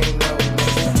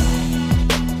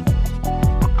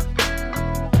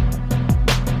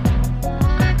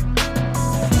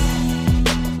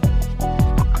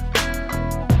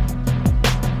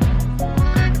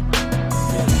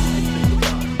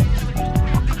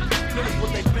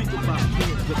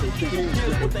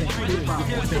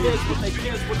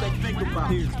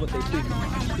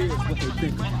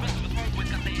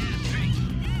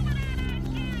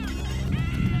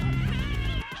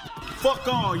 Fuck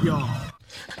all y'all.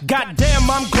 Goddamn,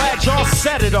 I'm glad y'all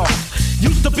set it off.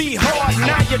 Used to be hard,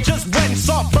 now you just went and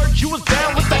saw Bert. You was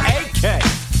down with the AK.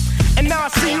 And now I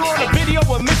see you on a video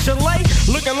with Michelet,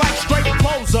 looking like straight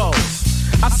bozos.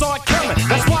 I saw it coming,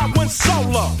 that's why I went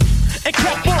solo and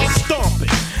kept on stomping.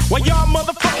 While y'all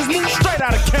motherfuckers moved straight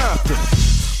out of Compton.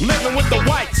 Living with the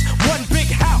whites, one big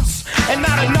house, and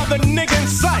not another nigga in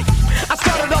sight. I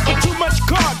started off with too much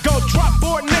cargo, dropped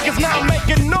 4 niggas, now I'm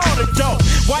making all the dough.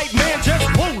 White man just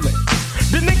ruling.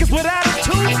 The niggas with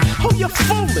attitudes, who you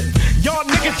fooling? Y'all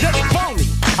niggas just phony.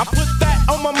 I put that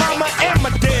on my mama and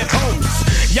my dead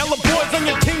homies. Yellow boys on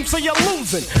your team, so you're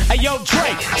losing. Hey yo,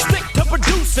 Dre, stick to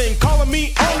producing, calling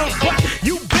me owner, but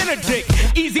you been a dick.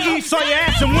 Easy E saw your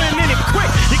ass and went in it quick.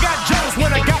 You got jealous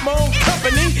when I got my own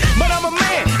company, but I'm a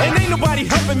man and ain't nobody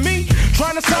helping me.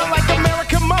 Trying to sound like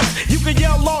America most. You can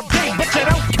yell all day, but you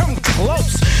don't come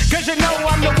close. Cause you know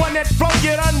I'm the one that flow.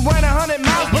 You done ran 100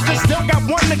 miles, but you still got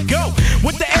one to go.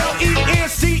 With the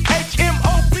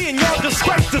LENCHMOB and y'all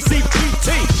disgrace to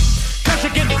CPT. Cause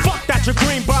you're getting fucked out your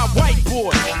green by a white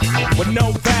boy with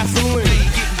no Vaseline.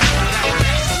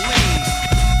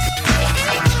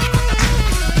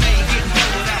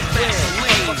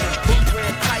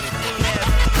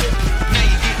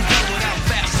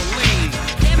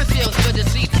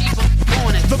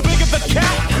 The bigger the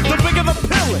cat, the bigger the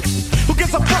pillin'. Who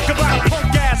gives a fuck about a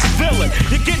punk ass villain?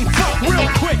 You're getting fucked real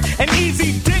quick and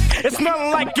easy dick. It's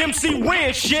smelling like MC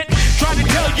Win shit. Tried to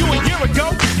tell you a year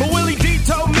ago, but Willie D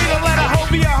told me to let a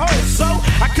hoe be a hoe, so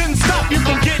I couldn't stop you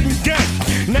from getting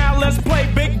ganked. Now let's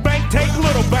play Big Bank, take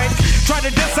Little Bank. Tried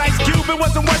to diss Ice Cube, it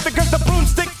wasn't worth it cause the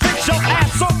boomstick fits your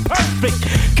ass so perfect.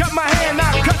 Cut my hand,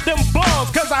 now cut them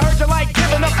balls, cause I heard you like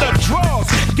giving up the draws.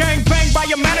 Gang bang by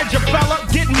your manager, fella,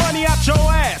 get money out your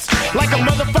ass like a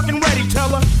motherfucking ready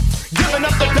teller. Giving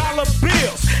up the dollar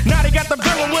bills. Now they got the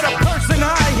villain with a purse and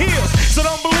high heels. So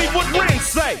don't believe what Ren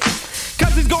say,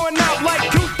 cause he's going out like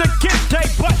Kunta Kinte.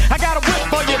 But I got a whip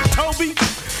for you, Toby.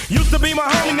 Used to be my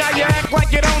homie, now you act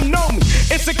like you don't know me.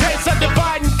 It's a case of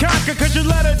divide and conquer, cause you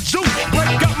let a juke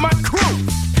break up my crew.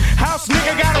 House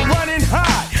nigga gotta run and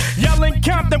hide. Yelling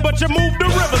Compton, but you moved to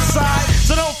Riverside.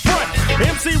 So don't front,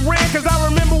 MC Ren, cause I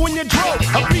remember when you drove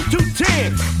a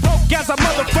B210. Broke as a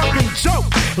motherfucking joke.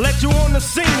 Let you on the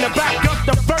scene to back up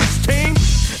the first team.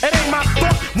 It ain't my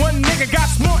fault, one nigga got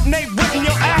smart and they ripping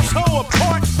your asshole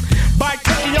apart by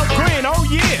cutting your grin. Oh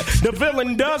yeah, the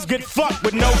villain does get fucked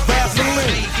with no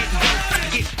Vaseline.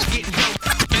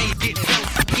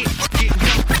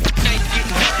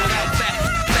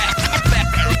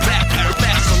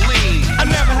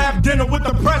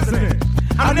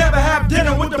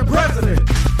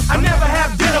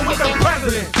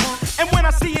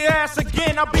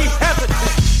 I'll be hesitant.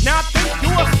 Now I think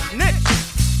you a snitch.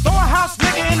 Throw a house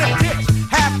nigga in a ditch.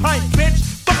 Half pint bitch,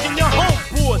 fucking your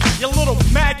homeboys, you little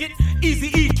maggot.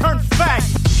 Eazy-E turned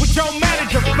faggot with your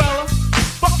manager, fella.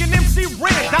 Fucking MC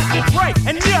Ren, Dr. Dre,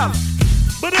 and Yella.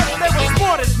 But if they were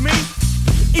smart as me,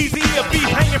 Eazy-E'll be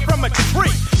hanging from a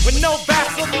tree with no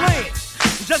Vaseline.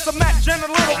 Just a match and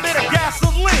a little bit of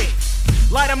gasoline.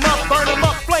 Light 'em up, burn 'em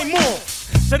up, flame on,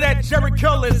 so that Jerry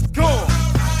Curl is gone.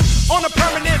 On a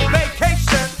permanent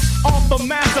vacation, off a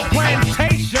massive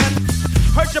plantation.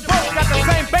 Heard you both got the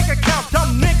same bank account,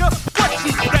 dumb nigga. What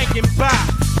you thinking about?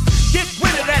 Get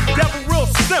rid of that devil real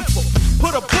simple.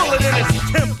 Put a bullet in his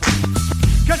temple.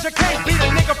 Cause you can't beat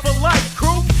a nigga for life,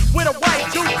 crew. With a white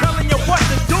Jew telling you what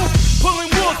to do.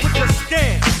 Pulling wolves with your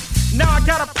scam. Now I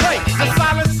gotta play the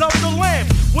silence of the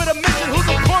lamb. With a mission who's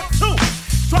a punk too.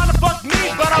 Trying to fuck me,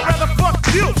 but I'd rather fuck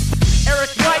you.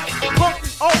 Eric White, punk,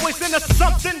 always into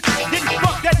something. Getting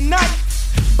fucked at night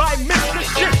by Mr.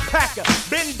 Shit Packer.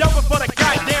 Bend over for the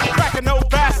goddamn cracker, no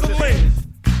Vaseline.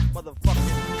 Motherfucker.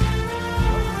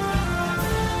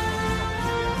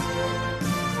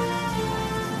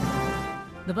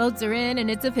 The votes are in and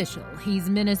it's official. He's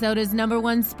Minnesota's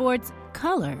 #1 sports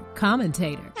color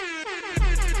commentator.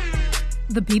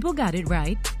 The people got it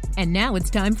right, and now it's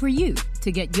time for you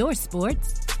to get your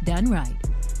sports done right.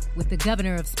 With the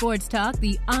governor of sports talk,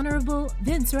 the Honorable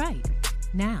Vince Wright.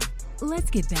 Now, let's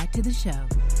get back to the show.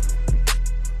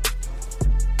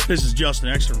 This is Justin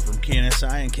Ekstrom from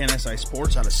KNSI and KNSI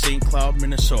Sports out of St. Cloud,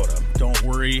 Minnesota. Don't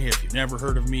worry, if you've never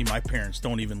heard of me, my parents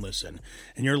don't even listen.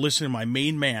 And you're listening to my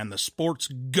main man, the sports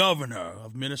governor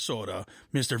of Minnesota,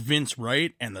 Mr. Vince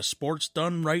Wright, and the Sports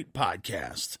Done Right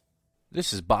podcast.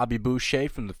 This is Bobby Boucher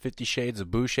from the 50 Shades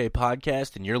of Boucher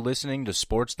podcast, and you're listening to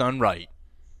Sports Done Right.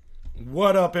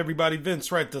 What up, everybody?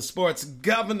 Vince Wright, the sports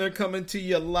governor, coming to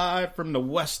you live from the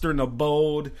western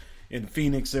abode in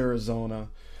Phoenix, Arizona.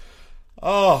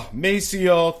 Oh,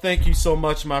 Maceo, thank you so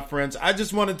much, my friends. I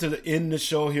just wanted to end the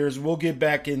show here as we'll get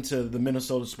back into the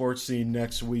Minnesota sports scene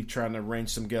next week, trying to arrange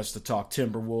some guests to talk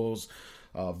Timberwolves,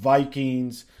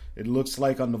 Vikings. It looks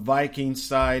like on the Vikings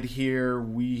side here,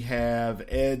 we have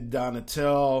Ed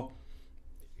Donatel.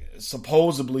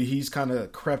 Supposedly, he's kind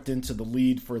of crept into the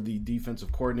lead for the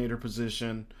defensive coordinator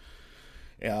position.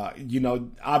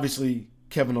 Obviously,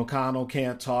 Kevin O'Connell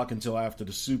can't talk until after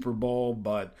the Super Bowl,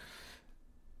 but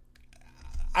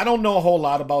I don't know a whole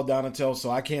lot about Donatel, so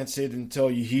I can't sit and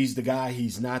tell you he's the guy,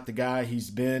 he's not the guy.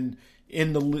 He's been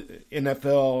in the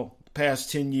NFL the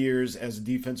past 10 years as a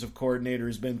defensive coordinator.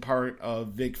 He's been part of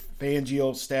Vic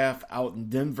Fangio's staff out in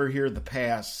Denver here the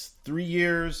past 3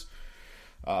 years.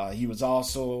 He was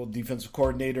also defensive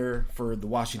coordinator for the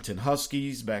Washington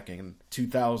Huskies back in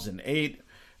 2008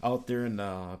 out there in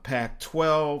the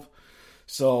Pac-12.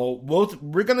 So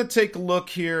we're going to take a look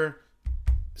here,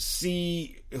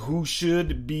 see who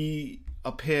should be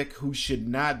a pick, who should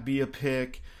not be a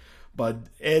pick. But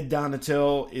Ed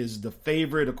Donatel is the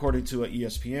favorite according to an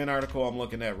ESPN article I'm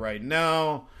looking at right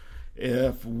now.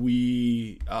 If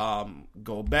we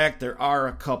go back, there are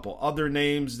a couple other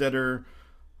names that are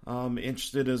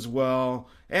interested as well.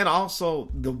 And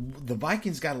also, the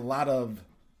Vikings got a lot of,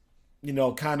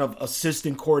 kind of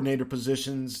assistant coordinator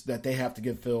positions that they have to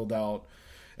get filled out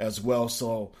as well.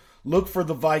 So look for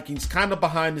the Vikings kind of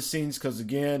behind the scenes because,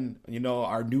 again,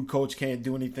 our new coach can't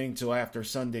do anything till after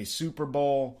Sunday's Super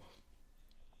Bowl.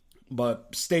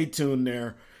 But stay tuned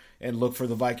there and look for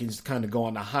the Vikings to kind of go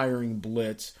on a hiring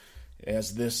blitz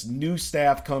as this new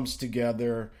staff comes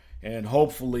together. And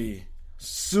hopefully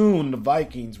soon the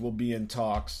Vikings will be in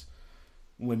talks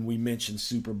when we mention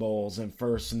Super Bowls and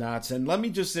first knots. And let me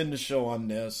just end the show on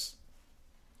this.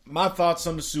 My thoughts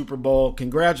on the Super Bowl.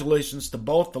 Congratulations to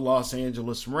both the Los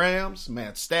Angeles Rams,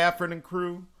 Matt Stafford and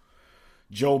crew.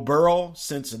 Joe Burrow,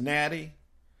 Cincinnati,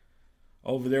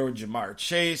 over there with Jamar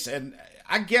Chase. And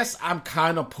I guess I'm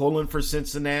kind of pulling for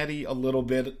Cincinnati a little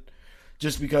bit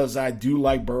just because I do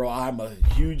like Burrow. I'm a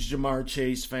huge Jamar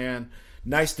Chase fan.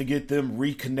 Nice to get them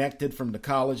reconnected from the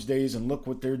college days, and look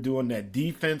what they're doing, that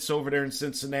defense over there in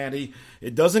Cincinnati.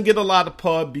 It doesn't get a lot of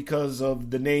pub because of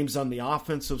the names on the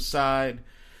offensive side.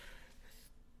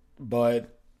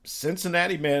 But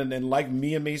Cincinnati, man, and like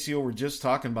me and Maceo were just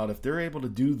talking about, if they're able to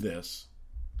do this,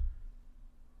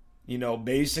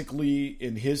 basically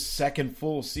in his second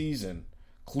full season,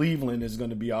 Cleveland is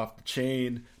going to be off the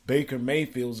chain. Baker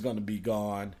Mayfield is going to be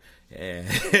gone.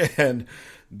 And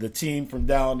the team from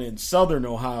down in southern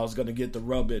Ohio is going to get to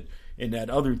rub it in that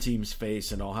other team's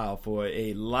face in Ohio for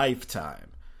a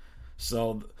lifetime.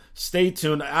 So stay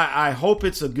tuned. I hope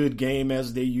it's a good game,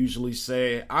 as they usually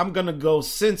say. I'm going to go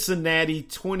Cincinnati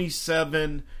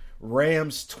 27,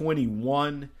 Rams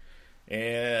 21.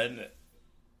 And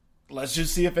let's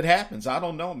just see if it happens. I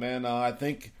don't know, man. I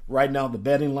think right now the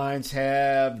betting lines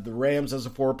have the Rams as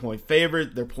a 4-point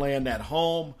favorite. They're playing at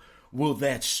home. Will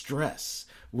that stress,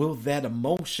 will that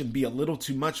emotion be a little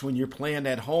too much when you're playing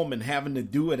at home and having to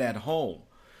do it at home?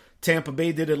 Tampa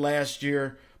Bay did it last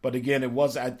year, but again,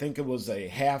 I think it was a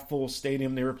half-full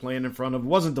stadium they were playing in front of. It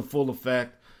wasn't the full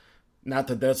effect. Not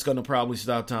that that's going to probably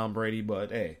stop Tom Brady,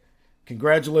 but hey,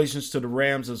 congratulations to the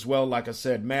Rams as well. Like I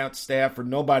said, Matt Stafford,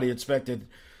 nobody expected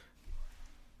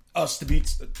us to be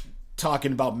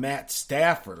talking about Matt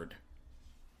Stafford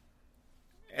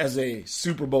as a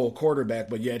Super Bowl quarterback,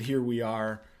 but yet here we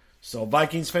are. So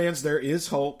Vikings fans, there is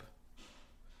hope.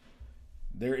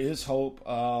 There is hope.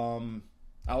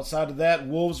 Outside of that,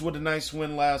 Wolves with a nice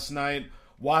win last night.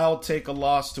 Wild take a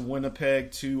loss to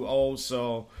Winnipeg 2-0,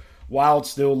 so Wild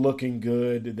still looking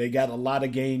good. They got a lot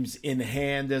of games in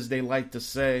hand, as they like to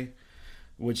say,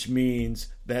 which means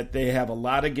that they have a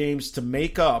lot of games to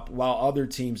make up while other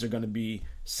teams are going to be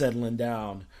settling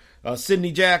down.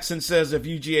 Sidney Jackson says if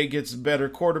UGA gets a better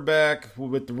quarterback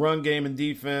with the run game and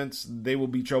defense, they will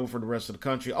be trouble for the rest of the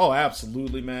country. Oh,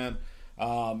 absolutely, man.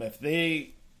 If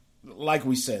they, like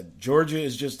we said, Georgia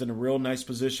is just in a real nice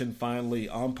position finally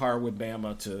on par with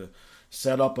Bama to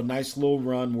set up a nice little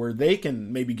run where they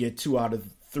can maybe get 2 out of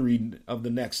 3 of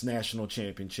the next national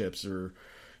championships, or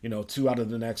 2 out of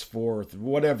the next 4,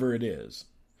 whatever it is.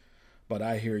 But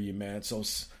I hear you, man. So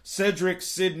Cedric,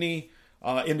 Sydney,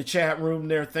 in the chat room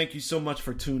there, thank you so much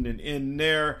for tuning in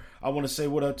there. I want to say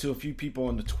what up to a few people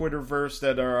on the Twitterverse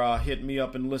that are hitting me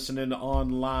up and listening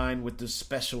online with this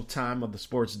special time of the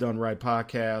Sports Done Right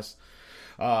podcast.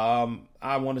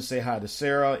 I want to say hi to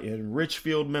Sarah in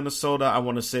Richfield, Minnesota. I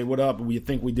want to say what up. We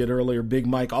think we did earlier. Big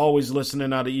Mike, always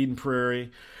listening out of Eden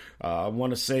Prairie. I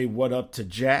want to say what up to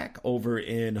Jack over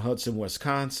in Hudson,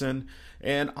 Wisconsin.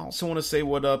 And I also want to say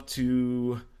what up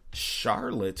to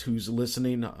Charlotte, who's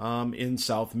listening in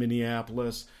South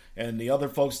Minneapolis, and the other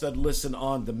folks that listen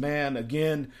on demand.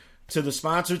 Again, to the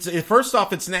sponsors, first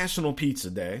off, it's National Pizza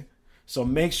Day, so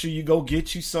make sure you go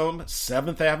get you some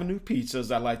 7th Avenue pizza,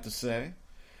 as I like to say.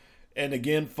 And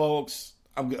again, folks,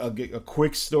 a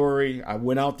quick story. I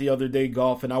went out the other day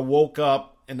golfing. I woke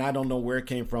up, and I don't know where it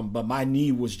came from, but my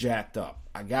knee was jacked up.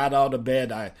 I got out of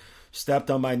bed, I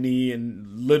stepped on my knee,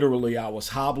 and literally I was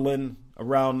hobbling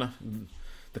around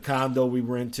the condo we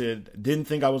rented. Didn't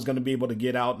think I was going to be able to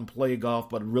get out and play golf,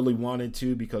 but really wanted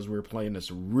to because we were playing this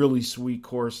really sweet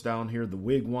course down here, the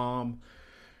Wigwam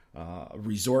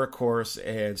resort course.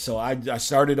 And so I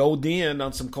started ODing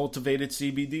on some cultivated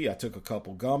CBD. I took a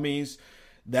couple gummies.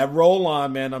 That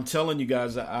roll-on, man, I'm telling you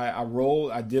guys,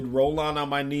 I did roll-on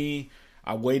my knee.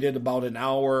 I waited about an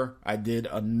hour. I did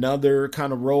another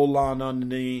kind of roll-on the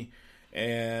knee.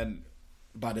 And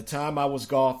by the time I was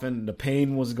golfing, the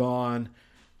pain was gone.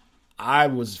 I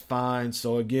was fine.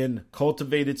 So again,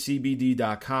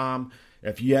 cultivatedcbd.com.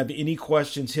 If you have any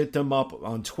questions, hit them up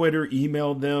on Twitter,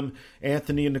 email them.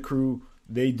 Anthony and the crew,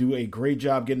 they do a great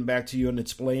job getting back to you and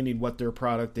explaining what their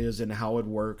product is and how it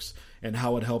works and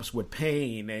how it helps with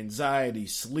pain, anxiety,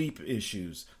 sleep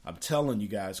issues. I'm telling you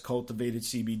guys, Cultivated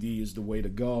CBD is the way to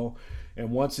go. And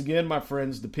once again, my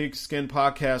friends, the Pigskin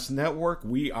Podcast Network,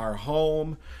 we are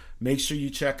home. Make sure you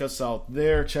check us out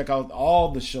there. Check out all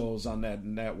the shows on that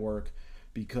network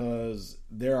because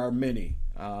there are many.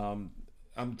 I'm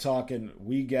talking,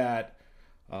 we got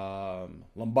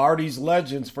Lombardi's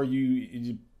Legends for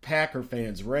you Packer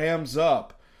fans, Rams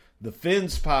Up, the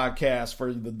Fins podcast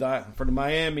for the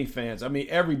Miami fans. I mean,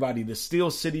 everybody, the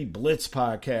Steel City Blitz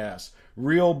podcast,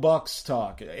 Real Bucks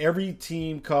Talk, every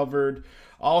team covered.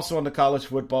 Also on the college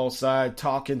football side,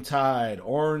 Talking Tide,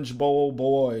 Orange Bowl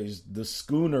Boys, the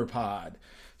Schooner Pod.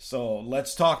 So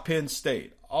let's talk Penn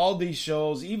State. All these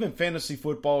shows, even fantasy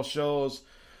football shows.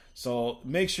 So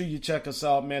make sure you check us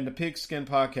out, man. The Pigskin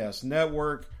Podcast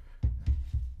Network,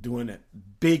 doing it,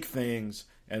 big things,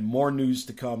 and more news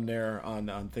to come there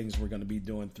on things we're going to be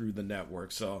doing through the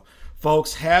network. So,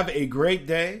 folks, have a great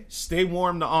day. Stay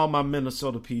warm to all my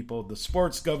Minnesota people. The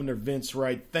Sports Governor, Vince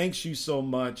Wright, thanks you so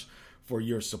much for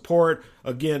your support.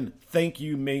 Again, thank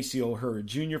you, Macy O'Hara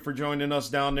Jr., for joining us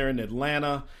down there in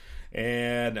Atlanta.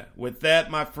 And with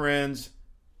that, my friends,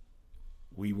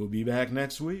 we will be back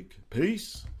next week.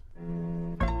 Peace.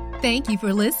 Thank you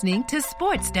for listening to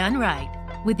Sports Done Right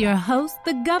with your host,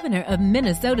 the governor of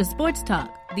Minnesota Sports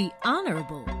Talk, the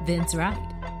Honorable Vince Wright.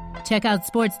 Check out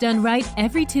Sports Done Right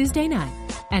every Tuesday night.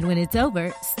 And when it's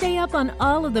over, stay up on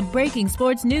all of the breaking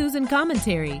sports news and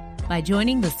commentary by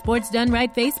joining the Sports Done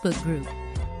Right Facebook group.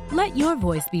 Let your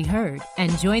voice be heard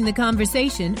and join the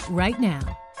conversation right now.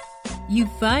 You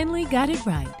finally got it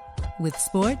right with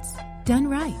Sports Done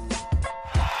Right.